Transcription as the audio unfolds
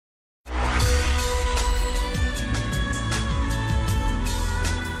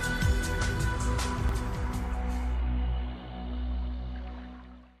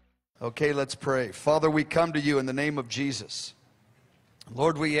Okay, let's pray. Father, we come to you in the name of Jesus.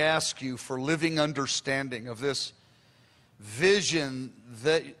 Lord, we ask you for living understanding of this vision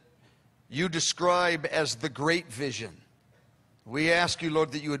that you describe as the great vision. We ask you,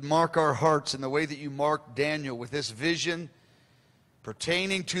 Lord, that you would mark our hearts in the way that you marked Daniel with this vision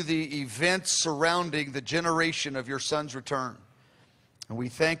pertaining to the events surrounding the generation of your Son's return. And we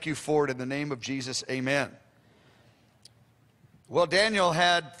thank you for it in the name of Jesus. Amen. Well, Daniel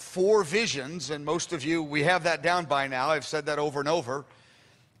had 4 visions, and most of you, we have that down by now. I've said that over and over.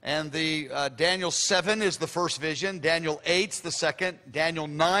 And the Daniel 7 is the first vision. Daniel 8's the second. Daniel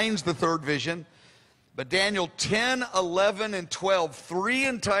 9's the third vision. But Daniel 10, 11, and 12, 3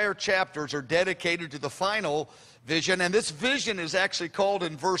 entire chapters are dedicated to the final vision. And this vision is actually called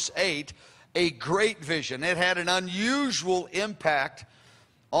in verse 8, a great vision. It had an unusual impact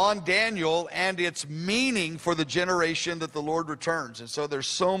on Daniel and its meaning for the generation that the Lord returns. And so there's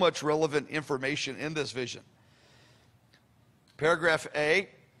so much relevant information in this vision. Paragraph A,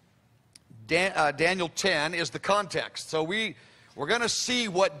 Daniel 10 is the context. So we're going to see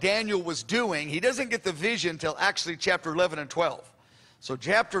what Daniel was doing. He doesn't get the vision until actually chapter 11 and 12. So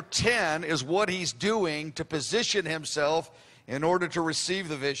chapter 10 is what he's doing to position himself in order to receive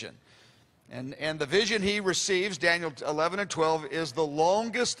the vision. And the vision he receives, Daniel 11 and 12, is the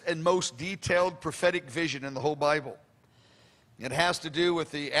longest and most detailed prophetic vision in the whole Bible. It has to do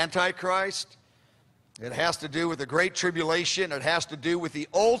with the Antichrist. It has to do with the Great Tribulation. It has to do with the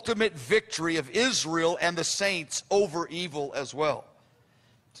ultimate victory of Israel and the saints over evil as well.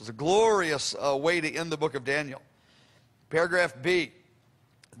 It's a glorious way to end the book of Daniel. Paragraph B.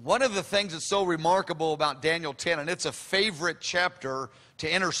 One of the things that's so remarkable about Daniel 10, and it's a favorite chapter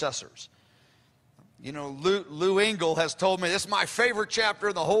to intercessors. You know, Lou Engle has told me this is my favorite chapter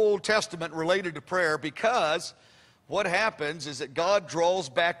in the whole Testament related to prayer, because what happens is that God draws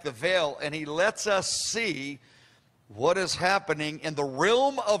back the veil and he lets us see what is happening in the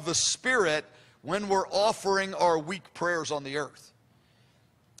realm of the Spirit when we're offering our weak prayers on the earth.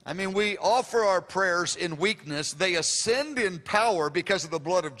 I mean, we offer our prayers in weakness. They ascend in power because of the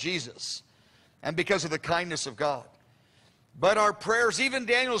blood of Jesus and because of the kindness of God. But our prayers, even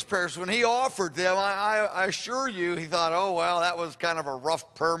Daniel's prayers, when he offered them, I assure you, he thought, oh, well, that was kind of a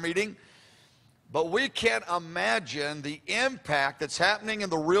rough prayer meeting. But we can't imagine the impact that's happening in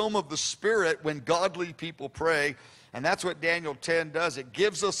the realm of the Spirit when godly people pray. And that's what Daniel 10 does. It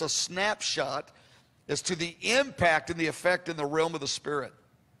gives us a snapshot as to the impact and the effect in the realm of the Spirit.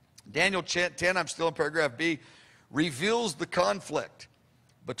 Daniel 10, I'm still in paragraph B, reveals the conflict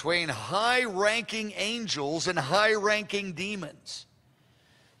between high-ranking angels and high-ranking demons.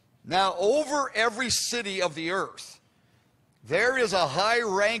 Now, over every city of the earth, there is a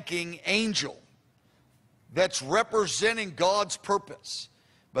high-ranking angel that's representing God's purpose.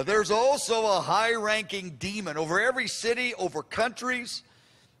 But there's also a high-ranking demon over every city, over countries,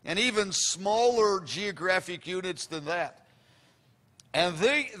 and even smaller geographic units than that. And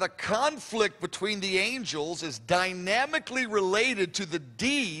the conflict between the angels is dynamically related to the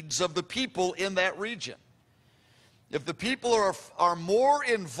deeds of the people in that region. If the people are more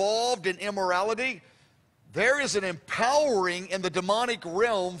involved in immorality, there is an empowering in the demonic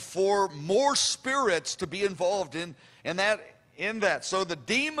realm for more spirits to be involved in that. So the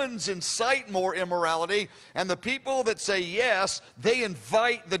demons incite more immorality, and the people that say yes, they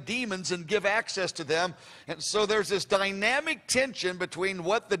invite the demons and give access to them. And so there's this dynamic tension between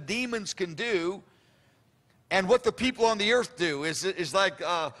what the demons can do and what the people on the earth do. Is like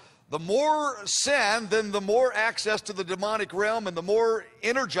the more sin, then the more access to the demonic realm and the more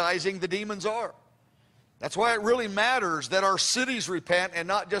energizing the demons are. That's why it really matters that our cities repent and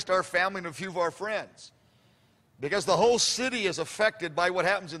not just our family and a few of our friends. Because the whole city is affected by what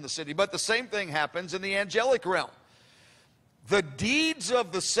happens in the city. But the same thing happens in the angelic realm. The deeds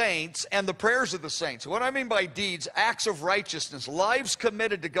of the saints and the prayers of the saints. What I mean by deeds, acts of righteousness, lives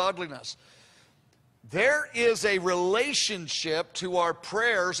committed to godliness. There is a relationship to our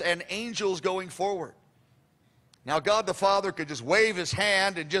prayers and angels going forward. Now, God the Father could just wave his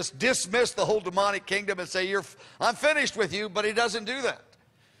hand and just dismiss the whole demonic kingdom and say, I'm finished with you, but he doesn't do that.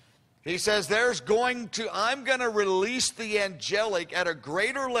 He says, I'm going to release the angelic at a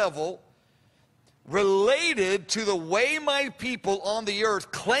greater level related to the way my people on the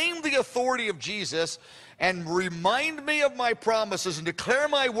earth claim the authority of Jesus and remind me of my promises and declare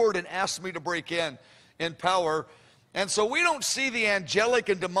my word and ask me to break in power. And so we don't see the angelic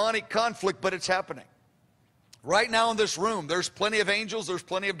and demonic conflict, but it's happening. Right now in this room, there's plenty of angels, there's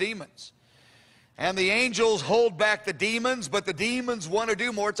plenty of demons. And the angels hold back the demons, but the demons want to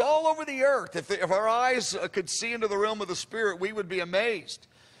do more. It's all over the earth. If our eyes could see into the realm of the Spirit, we would be amazed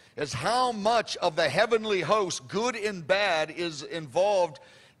is how much of the heavenly host, good and bad, is involved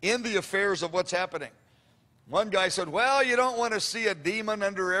in the affairs of what's happening. One guy said, well, you don't want to see a demon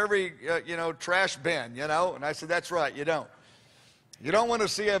under every, trash bin, And I said, that's right, you don't. You don't want to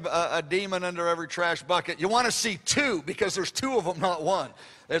see a demon under every trash bucket. You want to see two, because there's two of them, not one.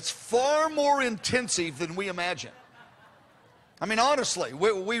 It's far more intensive than we imagine. I mean, honestly,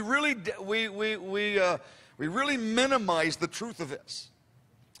 we really minimize the truth of this.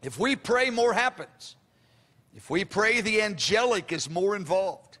 If we pray, more happens. If we pray, the angelic is more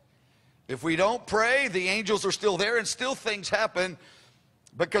involved. If we don't pray, the angels are still there, and still things happen,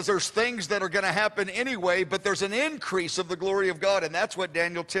 because there's things that are going to happen anyway, but there's an increase of the glory of God, and that's what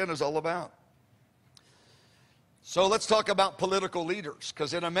Daniel 10 is all about. So let's talk about political leaders,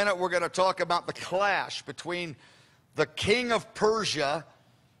 because in a minute we're going to talk about the clash between the king of Persia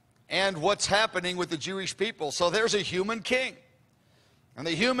and what's happening with the Jewish people. So there's a human king. And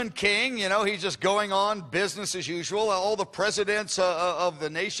the human king, he's just going on business as usual. All the presidents of the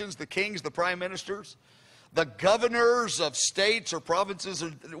nations, the kings, the prime ministers, the governors of states or provinces,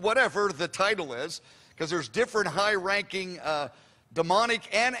 or whatever the title is, because there's different high-ranking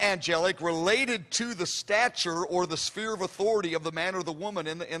demonic and angelic related to the stature or the sphere of authority of the man or the woman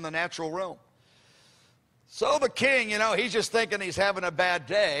in the natural realm. So the king, he's just thinking he's having a bad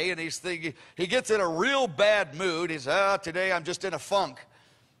day, and he's thinking, he gets in a real bad mood. He's, today I'm just in a funk.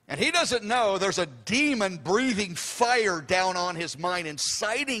 And he doesn't know there's a demon breathing fire down on his mind,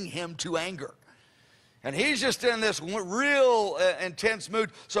 inciting him to anger. And he's just in this real intense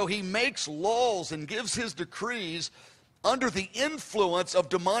mood. So he makes laws and gives his decrees under the influence of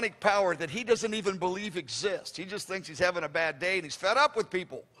demonic power that he doesn't even believe exists. He just thinks he's having a bad day, and he's fed up with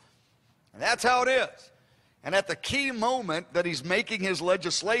people. And that's how it is. And at the key moment that he's making his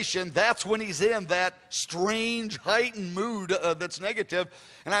legislation, that's when he's in that strange, heightened mood that's negative.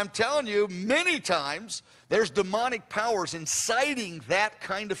 And I'm telling you, many times, there's demonic powers inciting that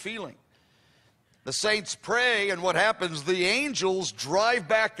kind of feeling. The saints pray, and what happens? The angels drive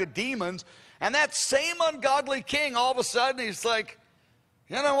back the demons, and that same ungodly king, all of a sudden, he's like,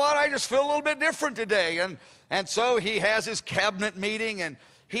 you know what, I just feel a little bit different today. And so he has his cabinet meeting, and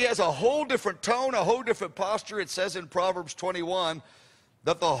he has a whole different tone, a whole different posture. It says in Proverbs 21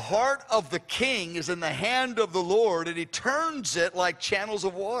 that the heart of the king is in the hand of the Lord, and he turns it like channels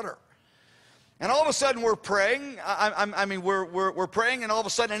of water. And all of a sudden we're praying, we're praying, and all of a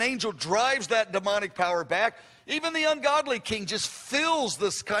sudden an angel drives that demonic power back. Even the ungodly king just feels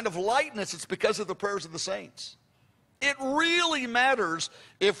this kind of lightness. It's because of the prayers of the saints. It really matters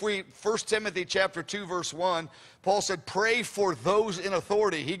if 1 Timothy chapter 2, verse 1, Paul said, pray for those in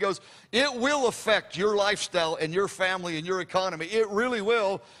authority. He goes, it will affect your lifestyle and your family and your economy. It really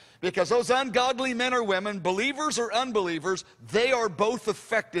will, because those ungodly men or women, believers or unbelievers, they are both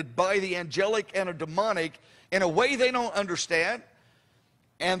affected by the angelic and a demonic in a way they don't understand,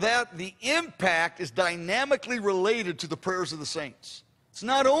 and that the impact is dynamically related to the prayers of the saints. It's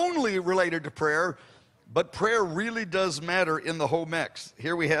not only related to prayer, but prayer really does matter in the whole mix.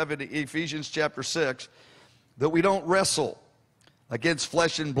 Here we have in Ephesians chapter 6 that we don't wrestle against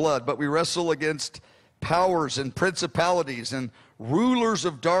flesh and blood, but we wrestle against powers and principalities and rulers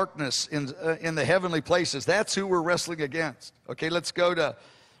of darkness in the heavenly places. That's who we're wrestling against. Okay, let's go to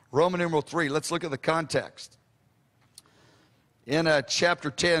Roman numeral 3. Let's look at the context. In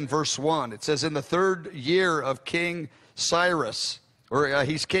chapter 10, verse 1, it says, in the 3rd year of King Cyrus,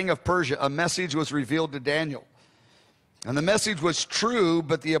 he's king of Persia, a message was revealed to Daniel. And the message was true,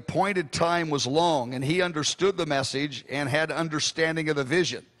 but the appointed time was long, and he understood the message and had understanding of the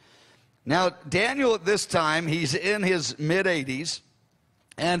vision. Now, Daniel at this time, he's in his mid-80s,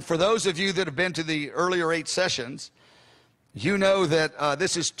 and for those of you that have been to the earlier 8 sessions, you know that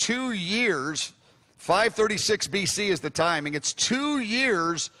this is 2 years, 536 BC is the timing. It's 2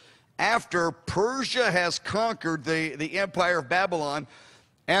 years after Persia has conquered the empire of Babylon,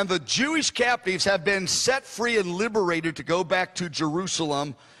 and the Jewish captives have been set free and liberated to go back to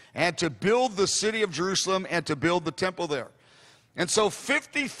Jerusalem and to build the city of Jerusalem and to build the temple there. And so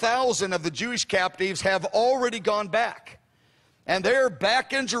 50,000 of the Jewish captives have already gone back. And they're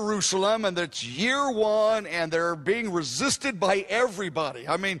back in Jerusalem, and it's year 1, and they're being resisted by everybody.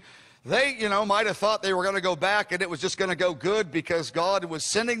 I mean, they, might have thought they were going to go back and it was just going to go good because God was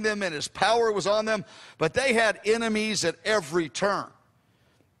sending them and his power was on them. But they had enemies at every turn.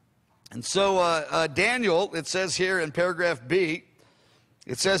 And so Daniel, it says here in paragraph B,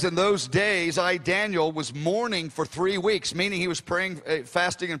 it says, in those days, I, Daniel, was mourning for 3 weeks, meaning he was praying,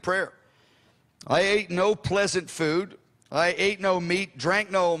 fasting and prayer. I ate no pleasant food. I ate no meat, drank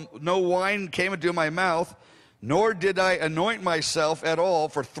no wine, came into my mouth. nor did I anoint myself at all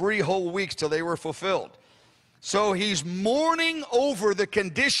for 3 whole weeks till they were fulfilled. So he's mourning over the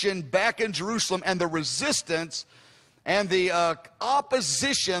condition back in Jerusalem and the resistance and the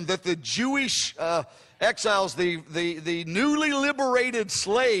opposition that the Jewish exiles, the newly liberated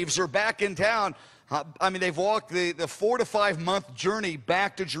slaves are back in town. I mean, they've walked the 4 to 5 month journey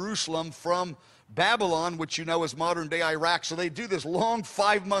back to Jerusalem from Babylon, which you know is modern day Iraq. So they do this long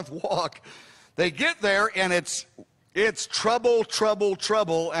 5-month walk. They get there and it's trouble, trouble,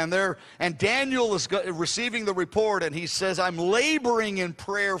 trouble, and Daniel is receiving the report, and he says, I'm laboring in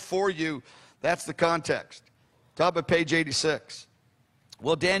prayer for you. That's the context. Top of page 86.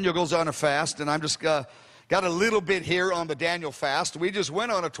 Well, Daniel goes on a fast, and I'm just got a little bit here on the Daniel fast. We just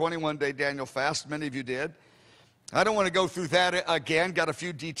went on a 21-day Daniel fast. Many of you did. I don't want to go through that again. Got a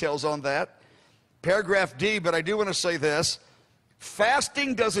few details on that. Paragraph D, but I do want to say this.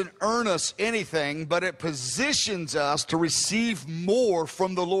 Fasting doesn't earn us anything, but it positions us to receive more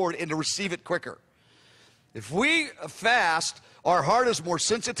from the Lord and to receive it quicker. If we fast, our heart is more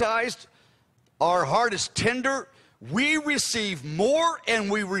sensitized, our heart is tender, we receive more and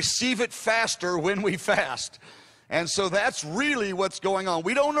we receive it faster when we fast. And so that's really what's going on.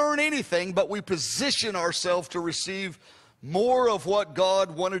 We don't earn anything, but we position ourselves to receive more of what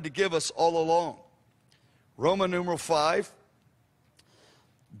God wanted to give us all along. Roman numeral 5.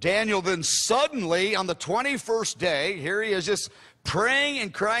 Daniel then suddenly, on the 21st day, here he is just praying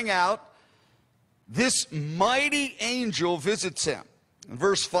and crying out, this mighty angel visits him. And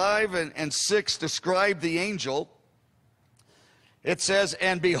verse 5 and 6 describe the angel. It says,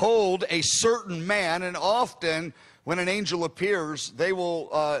 and behold, a certain man, and often when an angel appears, they will,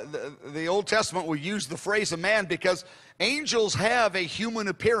 the Old Testament will use the phrase a man because angels have a human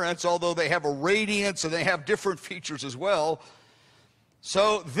appearance, although they have a radiance and they have different features as well.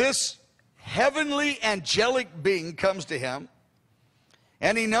 So this heavenly angelic being comes to him,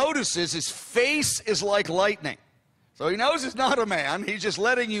 and he notices his face is like lightning. So he knows it's not a man. He's just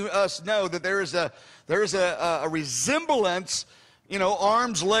letting us know that there is a resemblance, you know,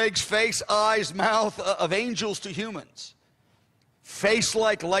 arms, legs, face, eyes, mouth of angels to humans. Face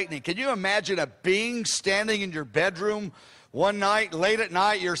like lightning. Can you imagine a being standing in your bedroom one night, late at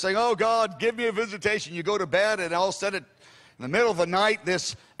night, you're saying, oh God, give me a visitation. You go to bed, and all of a sudden, in the middle of the night,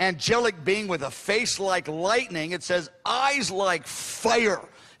 this angelic being with a face like lightning, it says eyes like fire,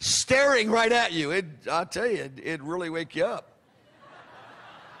 staring right at you. I'll tell you, it'd really wake you up.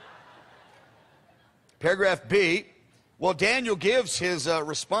 Paragraph B, well, Daniel gives his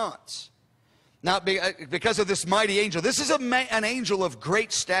response. Now, because of this mighty angel, this is an angel of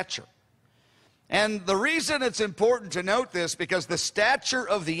great stature. And the reason it's important to note this, because the stature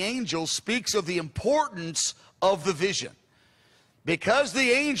of the angel speaks of the importance of the vision. Because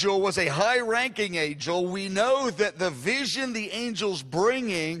the angel was a high-ranking angel, we know that the vision the angel's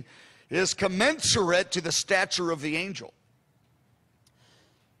bringing is commensurate to the stature of the angel.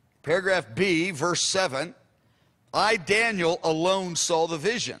 Paragraph B, verse 7, I, Daniel, alone saw the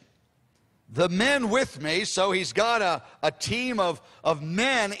vision. The men with me, so he's got a team of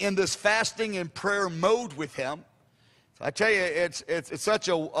men in this fasting and prayer mode with him. I tell you, it's such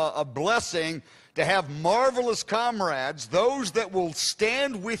a blessing to have marvelous comrades, those that will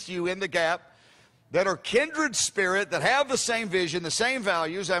stand with you in the gap, that are kindred spirit, that have the same vision, the same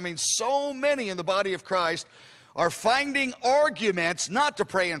values. I mean, so many in the body of Christ are finding arguments not to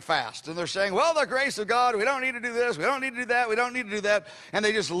pray and fast. And they're saying, well, the grace of God, we don't need to do this, we don't need to do that, we don't need to do that. And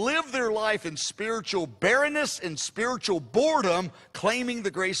they just live their life in spiritual barrenness and spiritual boredom, claiming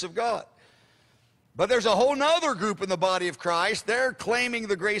the grace of God. But there's a whole nother group in the body of Christ. They're claiming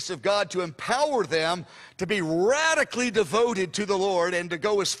the grace of God to empower them to be radically devoted to the Lord and to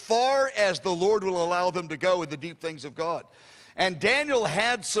go as far as the Lord will allow them to go in the deep things of God. And Daniel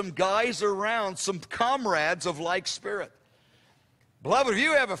had some guys around, some comrades of like spirit. Beloved, if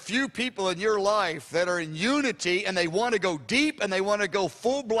you have a few people in your life that are in unity and they want to go deep and they want to go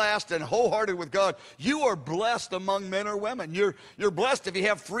full blast and wholehearted with God, you are blessed among men or women. You're blessed if you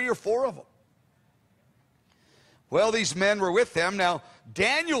have 3 or 4 of them. Well, these men were with them. Now,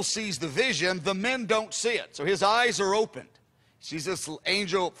 Daniel sees the vision. The men don't see it. So his eyes are opened. He sees this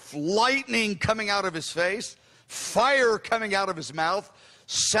angel, lightning coming out of his face, fire coming out of his mouth,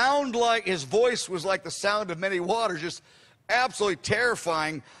 sound like his voice was like the sound of many waters, just absolutely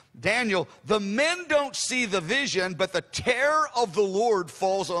terrifying Daniel. The men don't see the vision, but the terror of the Lord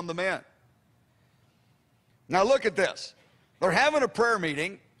falls on the men. Now look at this. They're having a prayer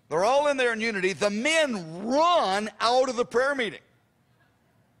meeting. They're all in there in unity. The men run out of the prayer meeting.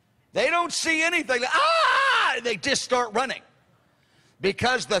 They don't see anything. They just start running.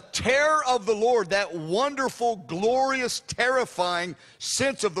 Because the terror of the Lord, that wonderful, glorious, terrifying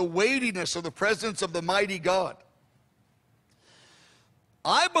sense of the weightiness of the presence of the mighty God.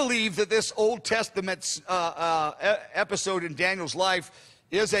 I believe that this Old Testament episode in Daniel's life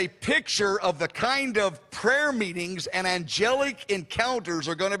is a picture of the kind of prayer meetings and angelic encounters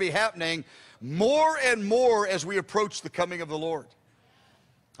are going to be happening more and more as we approach the coming of the Lord.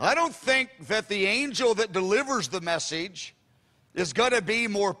 I don't think that the angel that delivers the message is going to be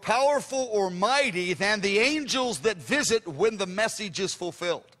more powerful or mighty than the angels that visit when the message is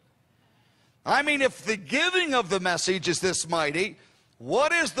fulfilled. I mean, if the giving of the message is this mighty,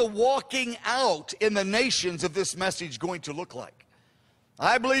 what is the walking out in the nations of this message going to look like?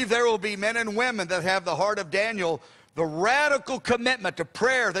 I believe there will be men and women that have the heart of Daniel, the radical commitment to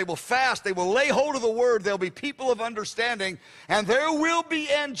prayer. They will fast. They will lay hold of the word. They'll be people of understanding. And there will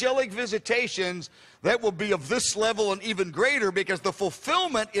be angelic visitations that will be of this level and even greater, because the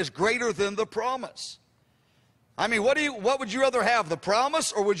fulfillment is greater than the promise. I mean, what would you rather have, the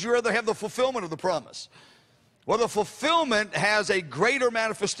promise, or would you rather have the fulfillment of the promise? Well, the fulfillment has a greater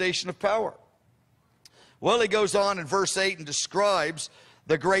manifestation of power. Well, he goes on in verse 8 and describes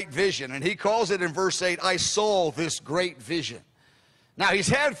the great vision. And he calls it in verse 8, I saw this great vision. Now, he's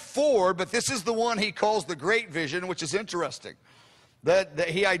had 4, but this is the one he calls the great vision, which is interesting. That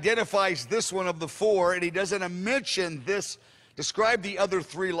he identifies this one of the 4, and he doesn't mention this, describe the other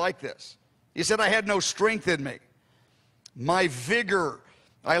 3 like this. He said, I had no strength in me. My vigor,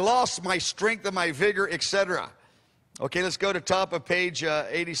 I lost my strength and my vigor, etc. Okay, let's go to top of page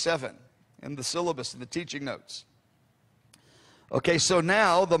 87 in the syllabus, in the teaching notes. Okay, so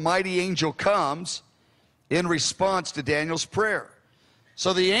now the mighty angel comes in response to Daniel's prayer.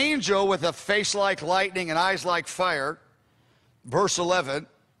 So the angel with a face like lightning and eyes like fire, verse 11,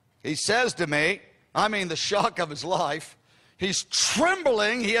 he says to me, I mean the shock of his life, he's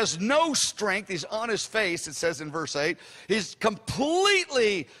trembling, he has no strength, he's on his face, it says in verse 8, he's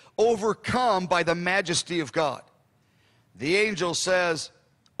completely overcome by the majesty of God. The angel says,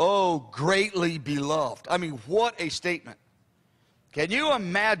 oh, greatly beloved. I mean, what a statement. Can you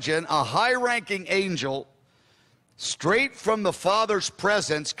imagine a high-ranking angel straight from the Father's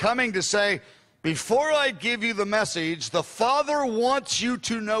presence coming to say, before I give you the message, the Father wants you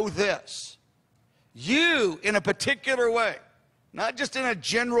to know this. You, in a particular way, not just in a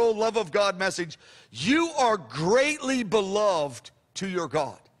general love of God message, you are greatly beloved to your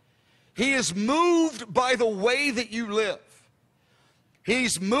God. He is moved by the way that you live.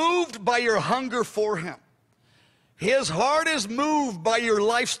 He's moved by your hunger for Him. His heart is moved by your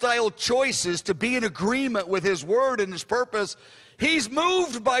lifestyle choices to be in agreement with His word and His purpose. He's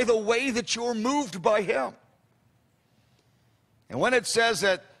moved by the way that you're moved by Him. And when it says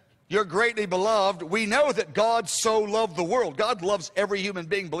that you're greatly beloved, we know that God so loved the world. God loves every human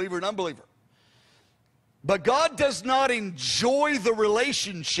being, believer and unbeliever. But God does not enjoy the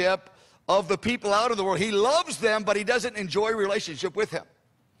relationship of the people out of the world. He loves them, but He doesn't enjoy a relationship with them.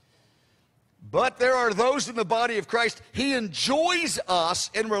 But there are those in the body of Christ, He enjoys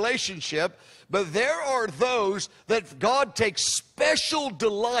us in relationship, but there are those that God takes special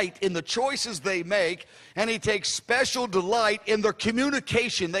delight in the choices they make, and He takes special delight in their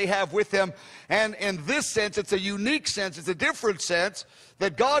communication they have with Him. And in this sense, it's a unique sense, it's a different sense,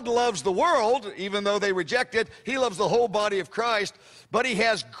 that God loves the world, even though they reject it. He loves the whole body of Christ, but He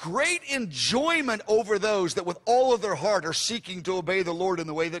has great enjoyment over those that with all of their heart are seeking to obey the Lord in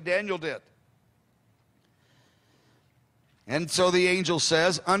the way that Daniel did. And so the angel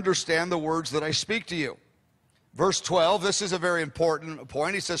says, understand the words that I speak to you. Verse 12, this is a very important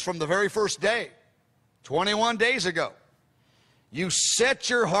point. He says, from the very first day, 21 days ago, you set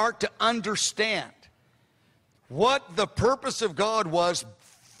your heart to understand what the purpose of God was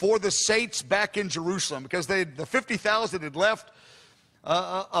for the saints back in Jerusalem. Because the 50,000 had left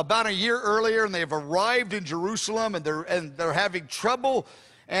about a year earlier, and they've arrived in Jerusalem, and they're having trouble.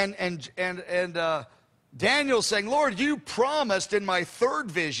 And Daniel's saying, Lord, you promised in my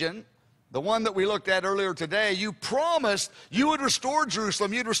third vision, the one that we looked at earlier today, you promised you would restore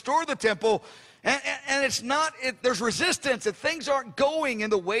Jerusalem, you'd restore the temple, and it's not, there's resistance, and things aren't going in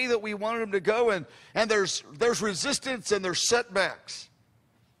the way that we wanted them to go, and there's resistance and there's setbacks.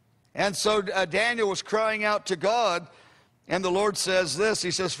 And so Daniel was crying out to God, and the Lord says this,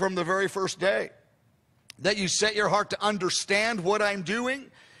 He says, from the very first day, that you set your heart to understand what I'm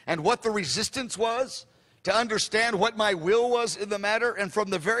doing and what the resistance was, to understand what my will was in the matter, and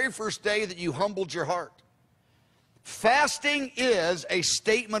from the very first day that you humbled your heart. Fasting is a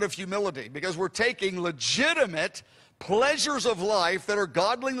statement of humility, because we're taking legitimate pleasures of life that are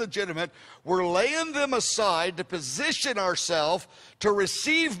godly and legitimate, we're laying them aside to position ourselves to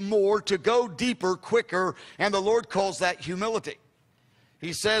receive more, to go deeper, quicker, and the Lord calls that humility.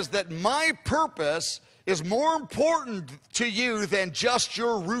 He says that my purpose is more important to you than just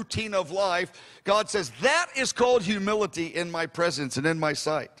your routine of life. God says that is called humility in my presence and in my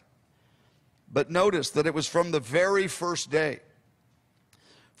sight. But notice that it was from the very first day.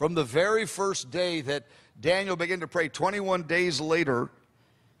 From the very first day that Daniel began to pray, 21 days later,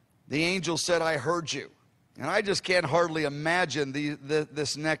 the angel said, I heard you. And I just can't hardly imagine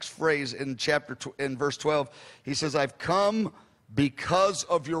this next phrase in verse 12. He says, I've come because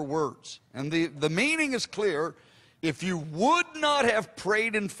of your words. And the meaning is clear. If you would not have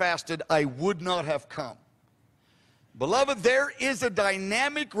prayed and fasted, I would not have come. Beloved, there is a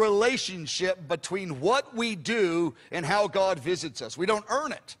dynamic relationship between what we do and how God visits us. We don't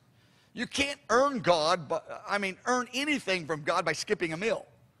earn it. You can't earn God, earn anything from God by skipping a meal.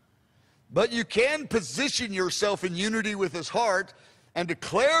 But you can position yourself in unity with his heart and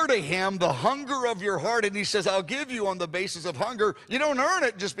declare to him the hunger of your heart. And he says, I'll give you on the basis of hunger. You don't earn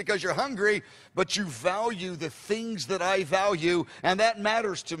it just because you're hungry, but you value the things that I value, and that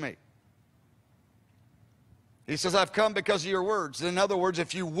matters to me. He says, I've come because of your words. In other words,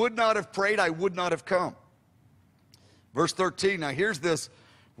 if you would not have prayed, I would not have come. Verse 13, now here's this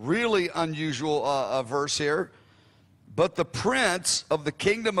really unusual verse here. But the prince of the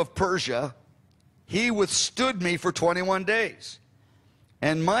kingdom of Persia, he withstood me for 21 days.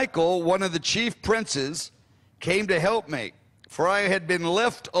 And Michael, one of the chief princes, came to help me, for I had been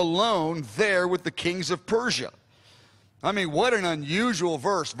left alone there with the kings of Persia. I mean, what an unusual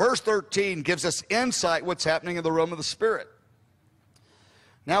verse. Verse 13 gives us insight what's happening in the realm of the Spirit.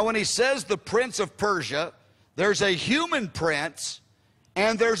 Now, when he says the prince of Persia, there's a human prince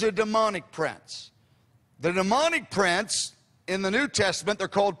and there's a demonic prince. The demonic prince, in the New Testament, they're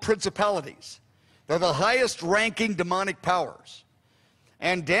called principalities. They're the highest ranking demonic powers.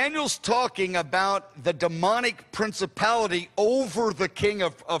 And Daniel's talking about the demonic principality over the king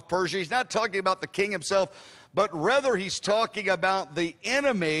of Persia. He's not talking about the king himself, but rather he's talking about the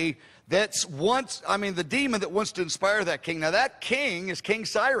enemy that's the demon that wants to inspire that king. Now that king is King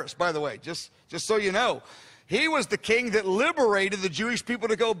Cyrus, by the way, just so you know. He was the king that liberated the Jewish people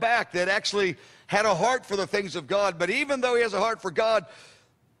to go back, that actually had a heart for the things of God. But even though he has a heart for God,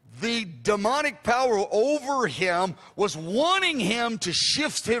 the demonic power over him was wanting him to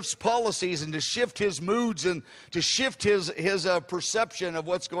shift his policies and to shift his moods and to shift his perception of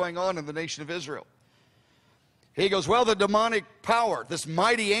what's going on in the nation of Israel. He goes, well, the demonic power, this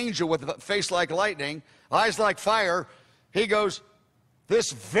mighty angel with a face like lightning, eyes like fire, he goes,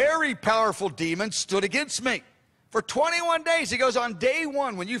 this very powerful demon stood against me. For 21 days, he goes, on day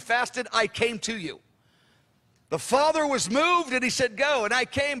one, when you fasted, I came to you. The Father was moved and he said, go, and I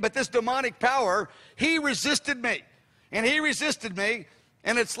came, but this demonic power, he resisted me. And he resisted me,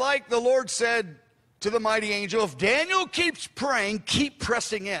 and it's like the Lord said to the mighty angel, if Daniel keeps praying, keep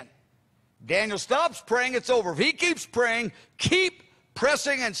pressing in. Daniel stops praying, it's over. If he keeps praying, keep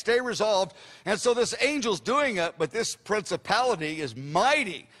pressing and stay resolved. And so this angel's doing it, but this principality is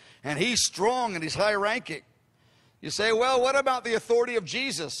mighty, and he's strong, and he's high ranking. You say, well, what about the authority of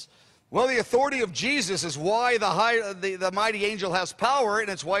Jesus? Well, the authority of Jesus is why the mighty angel has power, and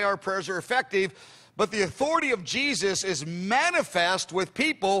it's why our prayers are effective. But the authority of Jesus is manifest with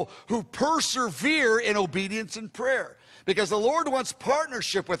people who persevere in obedience and prayer, because the Lord wants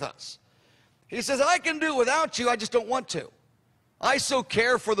partnership with us. He says, I can do it without you, I just don't want to. I so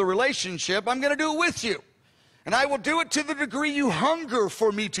care for the relationship, I'm going to do it with you. And I will do it to the degree you hunger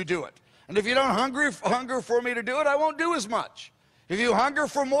for me to do it. And if you don't hunger for me to do it, I won't do as much. If you hunger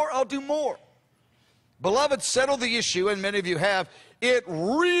for more, I'll do more. Beloved, settle the issue, and many of you have. It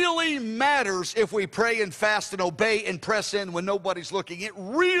really matters if we pray and fast and obey and press in when nobody's looking. It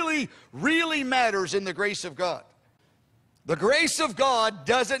really, really matters in the grace of God. The grace of God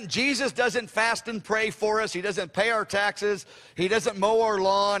Jesus doesn't fast and pray for us. He doesn't pay our taxes. He doesn't mow our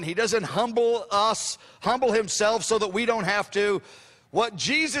lawn. He doesn't humble himself so that we don't have to. What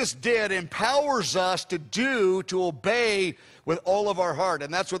Jesus did empowers us to do, to obey with all of our heart.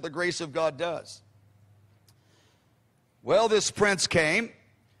 And that's what the grace of God does. Well, this prince came,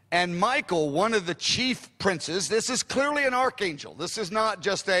 and Michael, one of the chief princes, this is clearly an archangel. This is not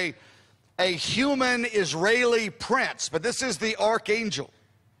just a human Israeli prince, but this is the archangel.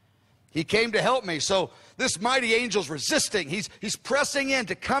 He came to help me. So this mighty angel's resisting. He's pressing in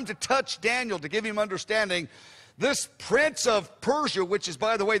to come to touch Daniel, to give him understanding. This prince of Persia, which is,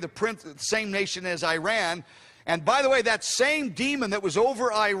 by the way, the same nation as Iran, And by the way, that same demon that was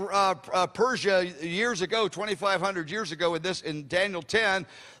over Persia years ago, 2,500 years ago in Daniel 10,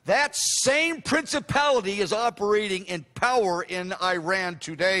 that same principality is operating in power in Iran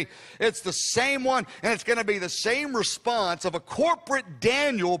today. It's the same one, and it's going to be the same response of a corporate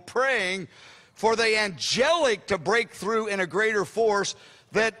Daniel praying for the angelic to break through in a greater force,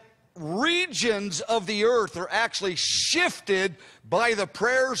 that regions of the earth are actually shifted by the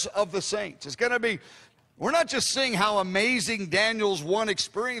prayers of the saints. It's going to be, we're not just seeing how amazing Daniel's one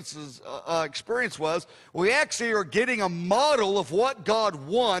experience was. We actually are getting a model of what God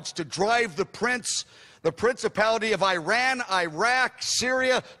wants to drive the principality of Iran, Iraq,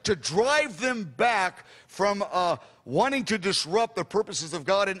 Syria, to drive them back from wanting to disrupt the purposes of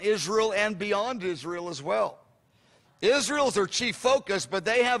God in Israel and beyond Israel as well. Israel's their chief focus, but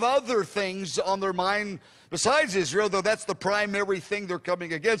they have other things on their mind besides Israel, though that's the primary thing they're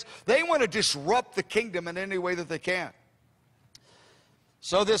coming against. They want to disrupt the kingdom in any way that they can.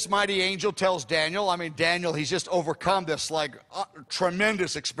 So this mighty angel tells Daniel, Daniel, he's just overcome this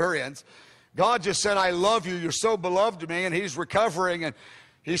tremendous experience. God just said, I love you, you're so beloved to me, and he's recovering, and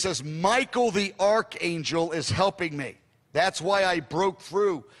he says, Michael the archangel is helping me. That's why I broke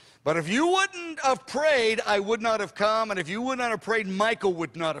through. But if you wouldn't have prayed, I would not have come. And if you would not have prayed, Michael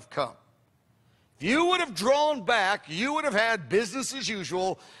would not have come. If you would have drawn back, you would have had business as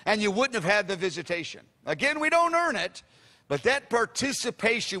usual, and you wouldn't have had the visitation. Again, we don't earn it, but that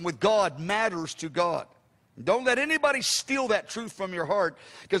participation with God matters to God. Don't let anybody steal that truth from your heart,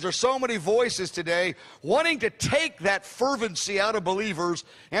 because there's so many voices today wanting to take that fervency out of believers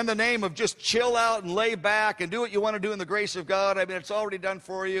in the name of just chill out and lay back and do what you want to do in the grace of God. It's already done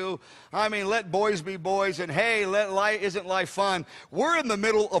for you. Let boys be boys, and hey, isn't life fun? We're in the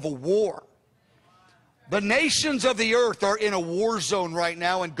middle of a war. The nations of the earth are in a war zone right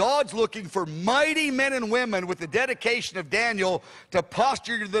now, and God's looking for mighty men and women with the dedication of Daniel to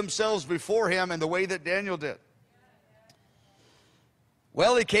posture themselves before him in the way that Daniel did.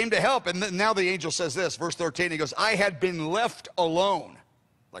 Well, he came to help, and now the angel says this, verse 13, he goes, I had been left alone.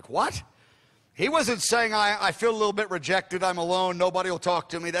 Like, what? He wasn't saying, I feel a little bit rejected, I'm alone, nobody will talk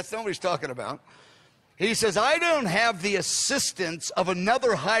to me. That's not what he's talking about. He says, I don't have the assistance of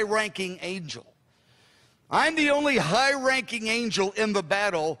another high-ranking angel. I'm the only high-ranking angel in the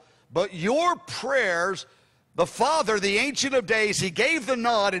battle, but your prayers, the Father, the Ancient of Days, he gave the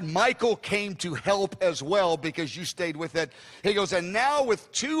nod, and Michael came to help as well because you stayed with it. He goes, and now with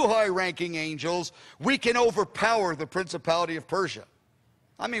two high-ranking angels, we can overpower the principality of Persia.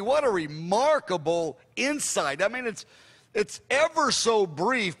 What a remarkable insight. It's ever so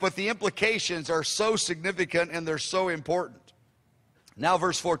brief, but the implications are so significant and they're so important. Now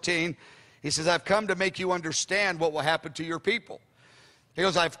verse 14, he says, I've come to make you understand what will happen to your people. He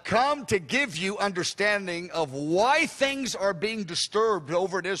goes, I've come to give you understanding of why things are being disturbed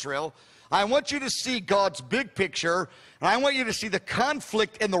over in Israel. I want you to see God's big picture, and I want you to see the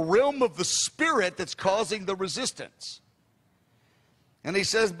conflict in the realm of the spirit that's causing the resistance. And he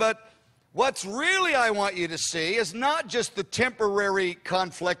says, but what's really I want you to see is not just the temporary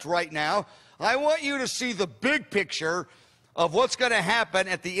conflict right now. I want you to see the big picture of what's going to happen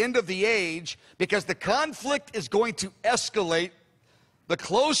at the end of the age, because the conflict is going to escalate. The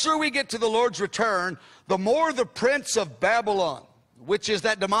closer we get to the Lord's return, the more the prince of Babylon, which is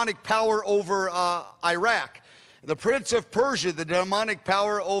that demonic power over Iraq, the prince of Persia, the demonic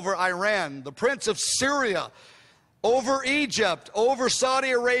power over Iran, the prince of Syria, over Egypt, over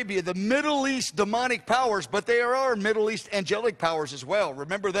Saudi Arabia, the Middle East demonic powers, but there are Middle East angelic powers as well.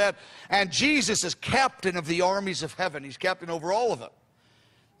 Remember that? And Jesus is captain of the armies of heaven. He's captain over all of them.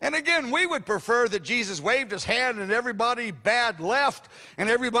 And again, we would prefer that Jesus waved his hand and everybody bad left and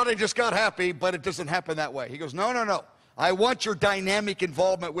everybody just got happy, but it doesn't happen that way. He goes, no, no, no. I want your dynamic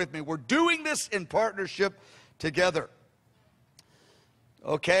involvement with me. We're doing this in partnership together.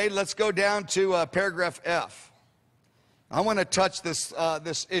 Okay, let's go down to paragraph F. I want to touch this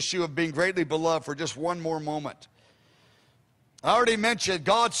issue of being greatly beloved for just one more moment. I already mentioned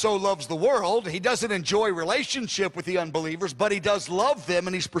God so loves the world. He doesn't enjoy relationship with the unbelievers, but he does love them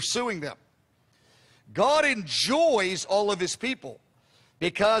and he's pursuing them. God enjoys all of his people.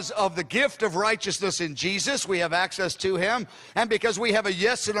 Because of the gift of righteousness in Jesus, we have access to him. And because we have a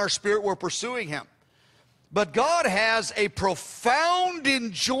yes in our spirit, we're pursuing him. But God has a profound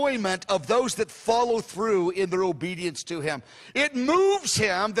enjoyment of those that follow through in their obedience to him. It moves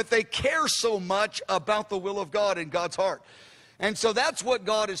him that they care so much about the will of God in God's heart. And so that's what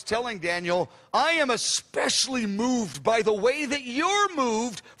God is telling Daniel. I am especially moved by the way that you're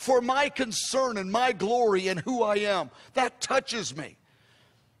moved for my concern and my glory and who I am. That touches me.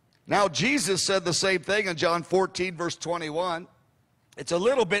 Now, Jesus said the same thing in John 14, verse 21. It's a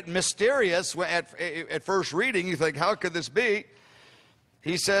little bit mysterious at first reading. You think, how could this be?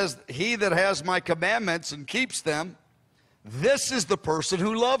 He says, he that has my commandments and keeps them, this is the person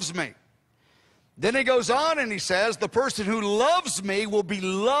who loves me. Then he goes on and he says, the person who loves me will be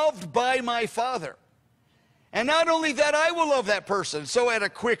loved by my Father. And not only that, I will love that person. So at a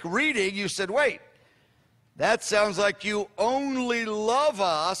quick reading, you said, wait, that sounds like you only love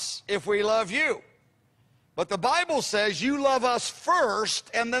us if we love you. But the Bible says you love us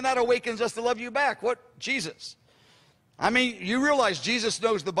first, and then that awakens us to love you back. What? Jesus. I mean, you realize Jesus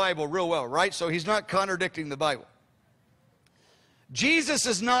knows the Bible real well, right? So he's not contradicting the Bible. Jesus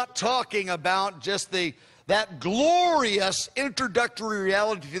is not talking about just that glorious introductory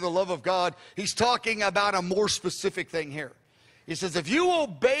reality to the love of God. He's talking about a more specific thing here. He says, if you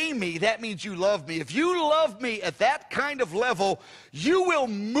obey me, that means you love me. If you love me at that kind of level, you will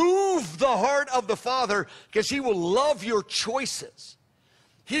move the heart of the Father because he will love your choices.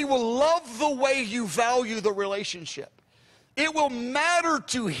 He will love the way you value the relationship. It will matter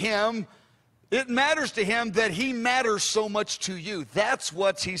to him. It matters to him that he matters so much to you. That's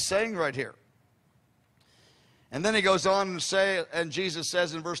what he's saying right here. And then he goes on to say, and Jesus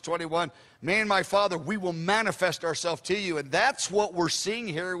says in verse 21, me and my Father, we will manifest ourselves to you. And that's what we're seeing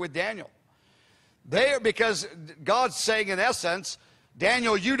here with Daniel. Because God's saying in essence,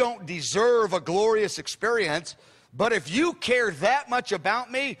 Daniel, you don't deserve a glorious experience, but if you care that much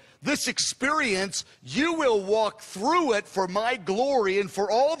about me, this experience, you will walk through it for my glory and for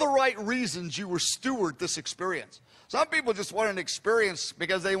all the right reasons you will steward this experience. Some people just want an experience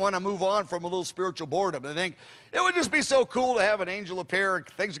because they want to move on from a little spiritual boredom. They think, it would just be so cool to have an angel appear and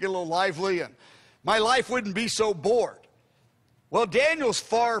things get a little lively and my life wouldn't be so bored. Well, Daniel's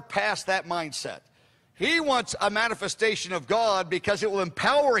far past that mindset. He wants a manifestation of God because it will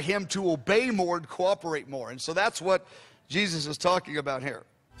empower him to obey more and cooperate more. And so that's what Jesus is talking about here.